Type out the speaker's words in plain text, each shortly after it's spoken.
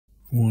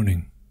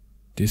Warning: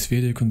 this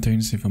video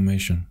contains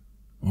information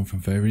of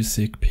very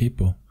sick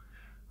people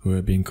who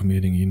have been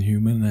committing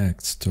inhuman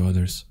acts to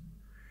others.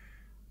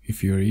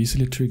 If you are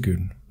easily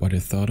triggered by the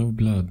thought of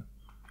blood,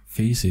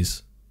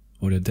 feces,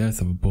 or the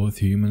death of both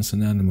humans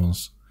and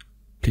animals,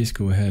 please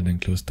go ahead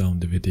and close down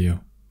the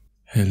video.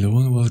 Hello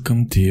and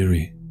welcome to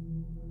Eery,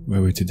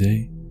 where we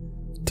today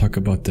talk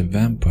about the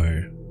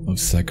vampire of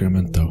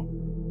Sacramento.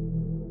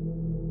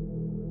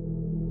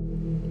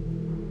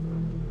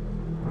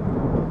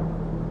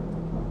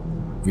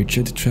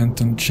 Richard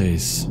Trenton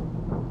Chase,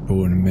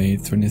 born May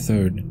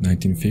 23,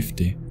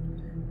 1950,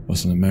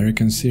 was an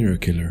American serial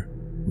killer,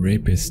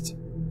 rapist,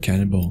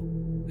 cannibal,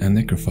 and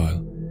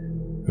necrophile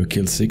who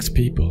killed 6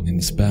 people in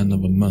the span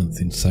of a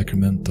month in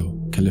Sacramento,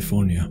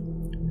 California.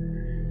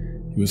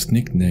 He was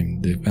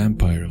nicknamed the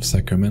Vampire of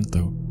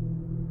Sacramento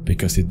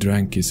because he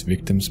drank his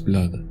victims'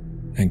 blood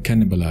and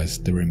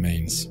cannibalized the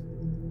remains.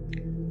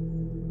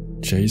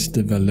 Chase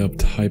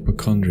developed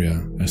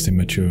hypochondria as he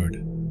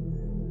matured.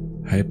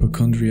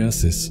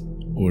 Hypochondriasis,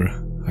 or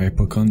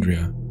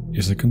hypochondria,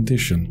 is a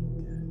condition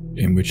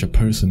in which a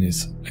person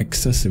is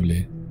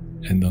excessively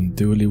and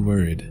unduly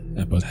worried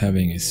about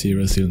having a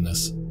serious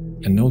illness.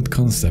 An old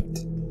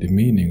concept, the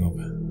meaning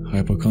of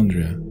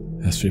hypochondria,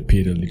 has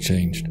repeatedly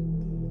changed.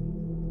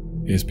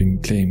 It has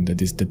been claimed that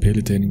this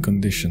debilitating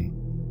condition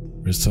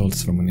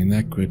results from an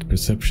inaccurate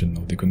perception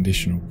of the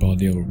condition of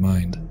body or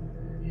mind,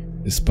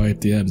 despite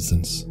the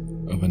absence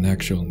of an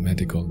actual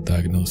medical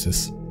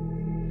diagnosis.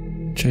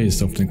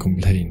 Chase often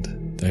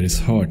complained that his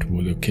heart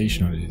would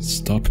occasionally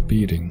stop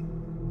beating,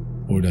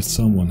 or that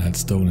someone had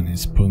stolen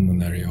his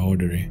pulmonary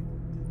artery.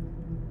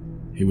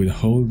 He would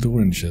hold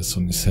oranges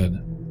on his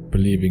head,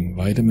 believing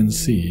vitamin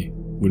C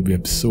would be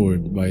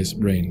absorbed by his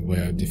brain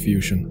via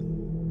diffusion.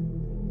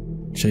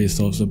 Chase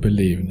also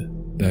believed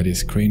that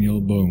his cranial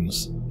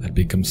bones had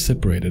become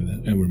separated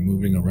and were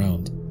moving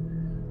around,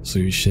 so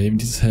he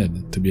shaved his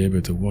head to be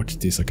able to watch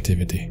this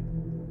activity.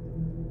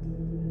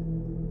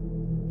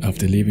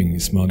 After leaving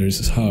his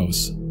mother's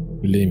house,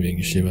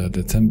 believing she had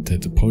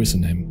attempted to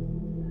poison him,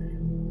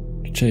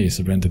 Chase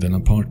rented an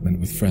apartment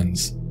with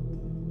friends.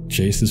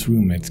 Chase's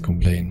roommates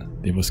complained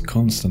that he was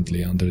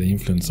constantly under the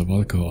influence of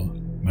alcohol,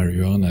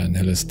 marijuana and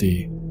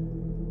LSD.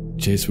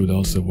 Chase would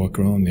also walk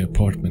around the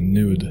apartment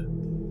nude,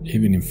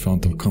 even in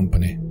front of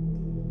company.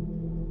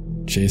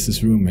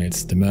 Chase's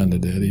roommates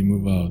demanded that he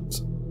move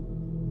out.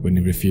 When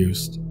he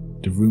refused,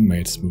 the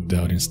roommates moved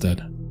out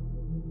instead.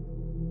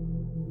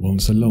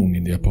 Once alone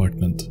in the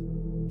apartment,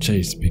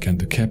 Chase began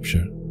to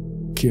capture,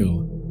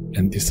 kill,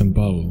 and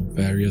disembowel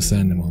various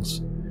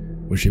animals,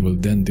 which he will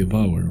then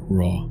devour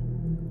raw,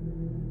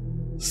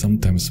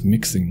 sometimes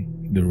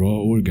mixing the raw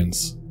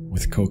organs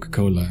with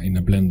Coca-Cola in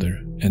a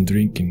blender and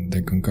drinking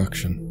the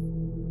concoction.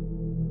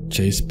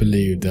 Chase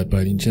believed that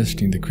by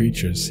ingesting the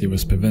creatures he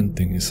was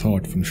preventing his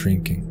heart from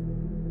shrinking.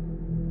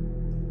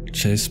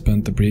 Chase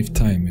spent a brief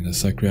time in a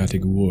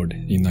psychiatric ward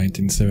in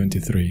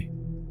 1973.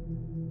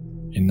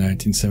 In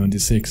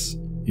 1976,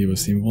 he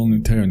was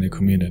involuntarily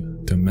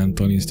committed to a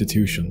mental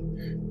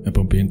institution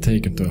upon being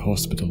taken to a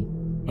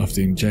hospital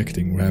after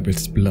injecting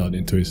rabbit's blood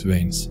into his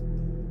veins.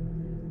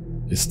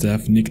 The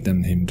staff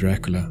nicknamed him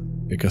Dracula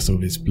because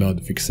of his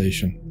blood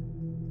fixation.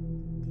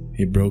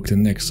 He broke the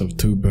necks of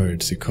 2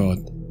 birds he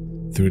caught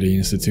through the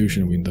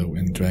institution window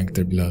and drank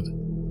their blood.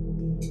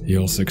 He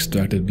also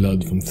extracted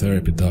blood from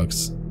therapy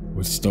dogs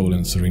with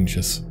stolen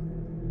syringes.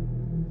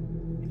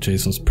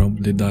 Chase was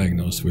promptly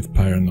diagnosed with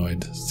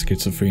paranoid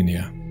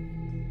schizophrenia.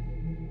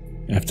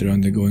 After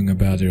undergoing a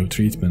battery of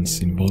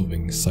treatments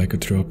involving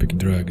psychotropic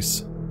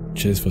drugs,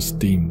 Chase was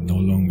deemed no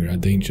longer a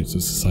danger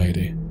to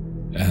society,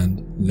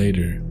 and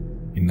later,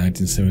 in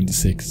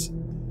 1976,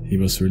 he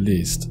was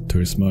released to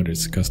his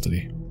mother's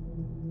custody.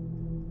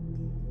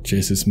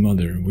 Chase's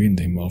mother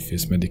weaned him off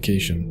his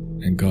medication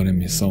and got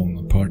him his own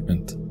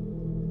apartment.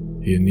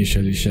 He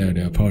initially shared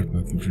the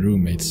apartment with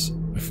roommates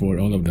before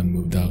all of them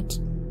moved out,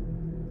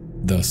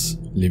 thus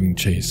leaving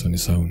Chase on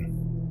his own.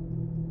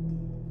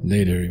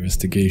 Later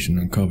investigation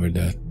uncovered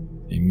that,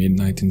 in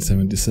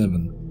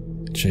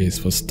mid-1977,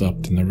 Chase was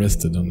stopped and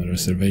arrested on a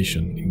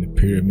reservation in the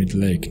Pyramid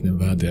Lake,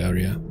 Nevada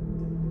area.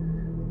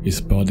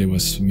 His body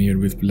was smeared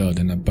with blood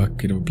and a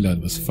bucket of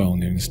blood was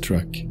found in his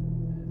truck.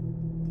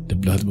 The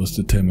blood was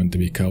determined to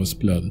be cow's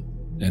blood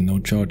and no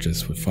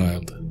charges were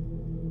filed.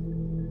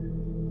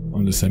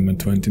 On December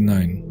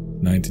 29,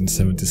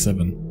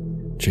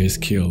 1977, Chase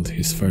killed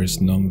his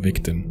first known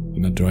victim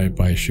in a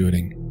drive-by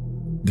shooting.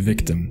 The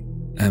victim,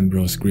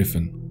 Ambrose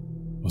Griffin,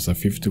 was a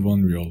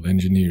 51-year-old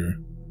engineer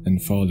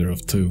and father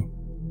of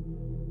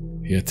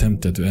 2. He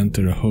attempted to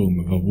enter the home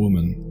of a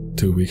woman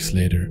 2 weeks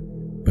later,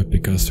 but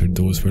because her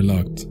doors were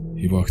locked,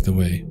 he walked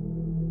away.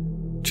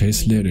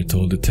 Chase later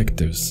told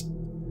detectives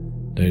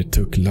that he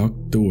took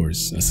locked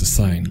doors as a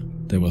sign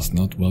that was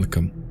not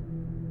welcome,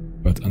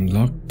 but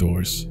unlocked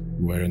doors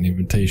were an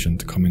invitation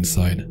to come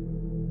inside.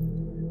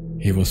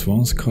 He was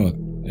once caught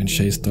and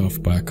chased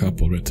off by a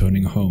couple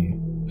returning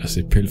home as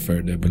he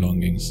pilfered their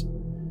belongings.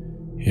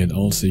 He had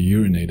also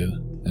urinated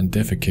and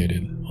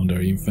defecated on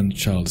their infant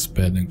child's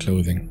bed and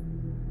clothing.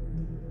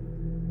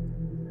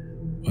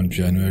 On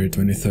January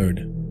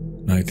 23rd,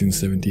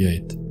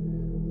 1978,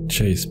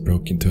 Chase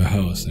broke into a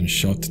house and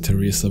shot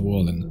Teresa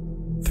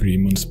Wallen, 3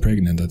 months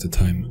pregnant at the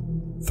time,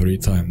 3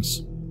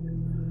 times.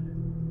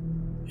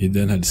 He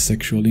then had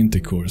sexual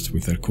intercourse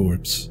with her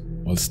corpse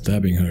while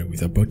stabbing her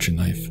with a butcher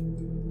knife.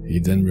 He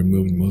then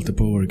removed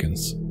multiple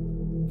organs,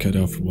 cut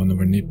off one of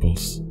her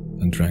nipples,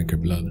 and drank her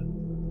blood.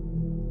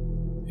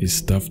 He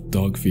stuffed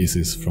dog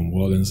feces from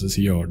Wallen's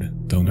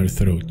yard down her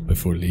throat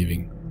before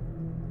leaving.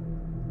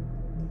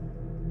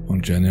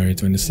 On January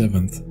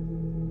 27th,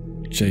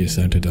 Chase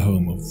entered the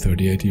home of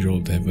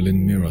 38-year-old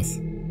Evelyn Miroth.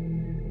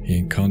 He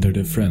encountered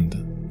a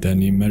friend,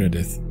 Danny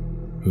Meredith,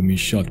 whom he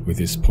shot with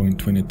his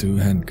 .22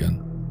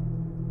 handgun.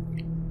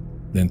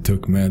 Then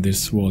took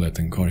Meredith's wallet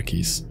and car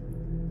keys.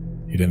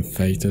 He then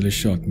fatally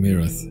shot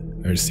Miroth,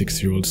 her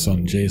 6-year-old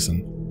son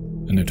Jason,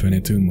 and her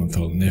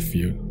 22-month-old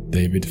nephew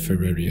David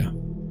Ferreria,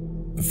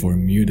 before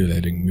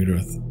mutilating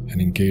Miroth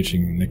and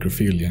engaging in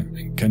necrophilia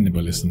and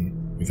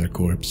cannibalism with her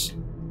corpse.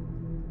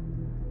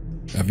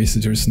 A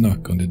visitor's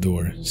knock on the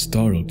door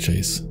startled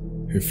Chase,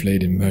 who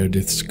fled in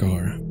Meredith's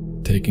car,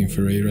 taking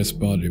Ferreira's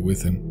body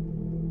with him.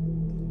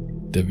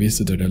 The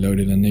visitor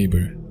alerted a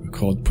neighbor, who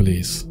called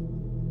police.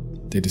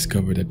 They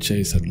discovered that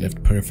Chase had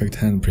left perfect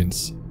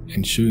handprints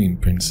and shoe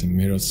imprints in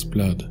Miroth's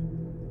blood.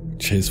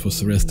 Chase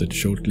was arrested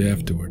shortly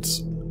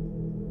afterwards.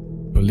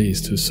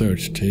 Police who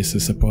searched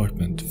Chase's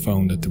apartment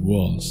found that the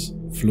walls,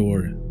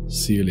 floor,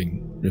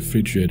 ceiling,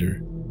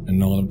 refrigerator,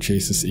 and all of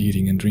Chase's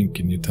eating and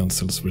drinking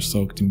utensils were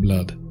soaked in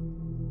blood.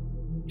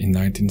 In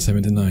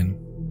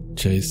 1979,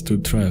 Chase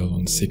stood trial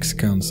on 6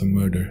 counts of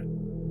murder.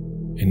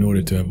 In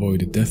order to avoid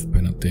the death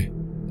penalty,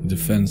 the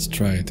defense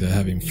tried to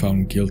have him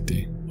found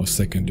guilty of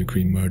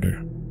second-degree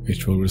murder,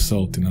 which will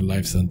result in a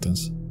life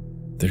sentence.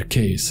 Their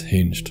case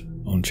hinged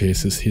on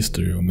Chase's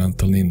history of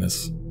mental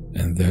illness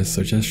and their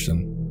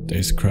suggestion that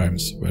his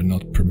crimes were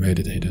not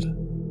premeditated.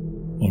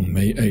 On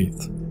May 8,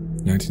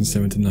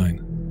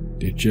 1979,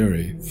 the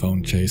jury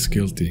found Chase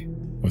guilty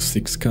of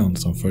 6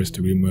 counts of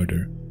first-degree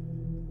murder,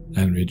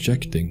 and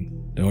rejecting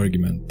the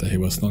argument that he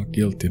was not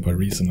guilty by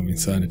reason of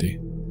insanity,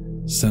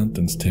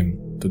 sentenced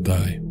him to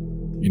die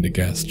in the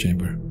gas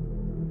chamber.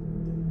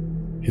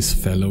 His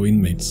fellow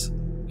inmates,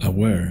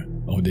 aware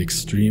of the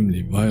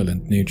extremely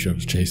violent nature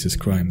of Chase's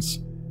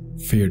crimes,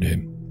 feared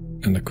him,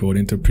 and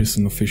according to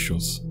prison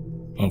officials,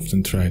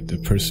 often tried to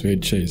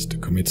persuade Chase to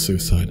commit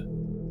suicide.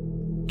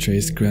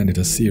 Chase granted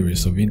a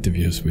series of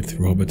interviews with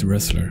Robert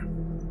Ressler,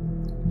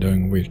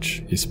 during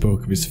which he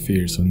spoke of his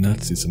fears of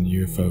Nazis and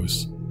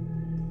UFOs,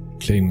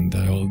 claiming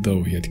that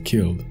although he had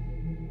killed,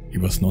 it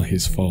was not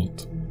his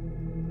fault.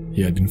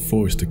 He had been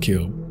forced to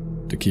kill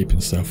to keep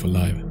himself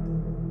alive,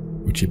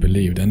 which he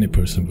believed any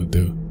person would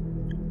do.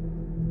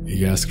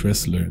 He asked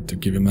Ressler to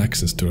give him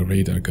access to a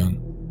radar gun,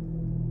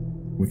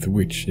 with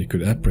which he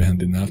could apprehend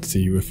the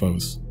Nazi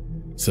UFOs,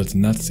 so that the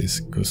Nazis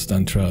could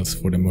stand trials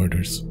for the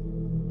murders.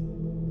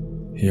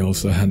 He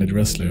also handed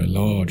Ressler a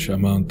large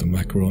amount of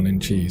macaroni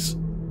and cheese,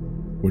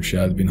 which he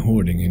had been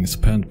hoarding in his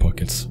pant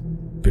pockets,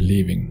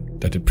 believing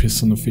that the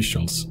prison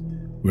officials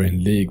were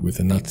in league with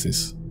the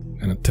Nazis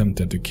and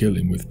attempted to kill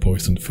him with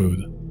poisoned food.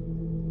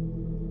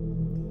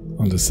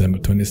 On December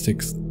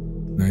 26,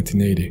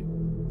 1980,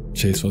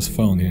 Chase was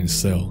found in his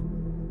cell,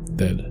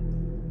 dead.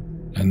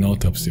 An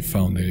autopsy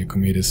found that he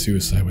committed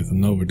suicide with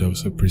an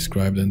overdose of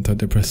prescribed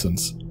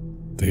antidepressants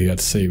that he had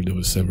saved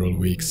over several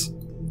weeks.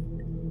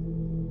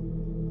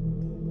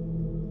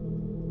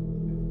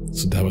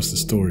 So that was the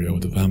story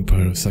of the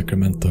vampire of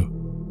Sacramento.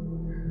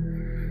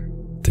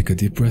 Take a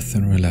deep breath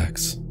and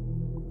relax,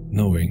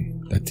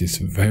 knowing that this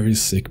very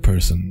sick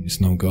person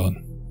is now gone.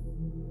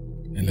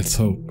 And let's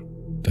hope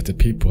that the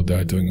people that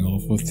are doing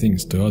awful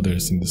things to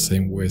others in the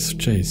same way as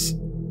Chase,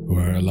 who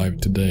are alive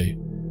today,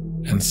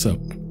 ends up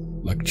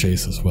like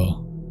Chase as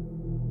well.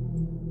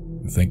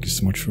 Thank you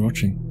so much for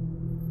watching,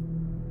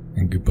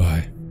 and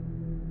goodbye.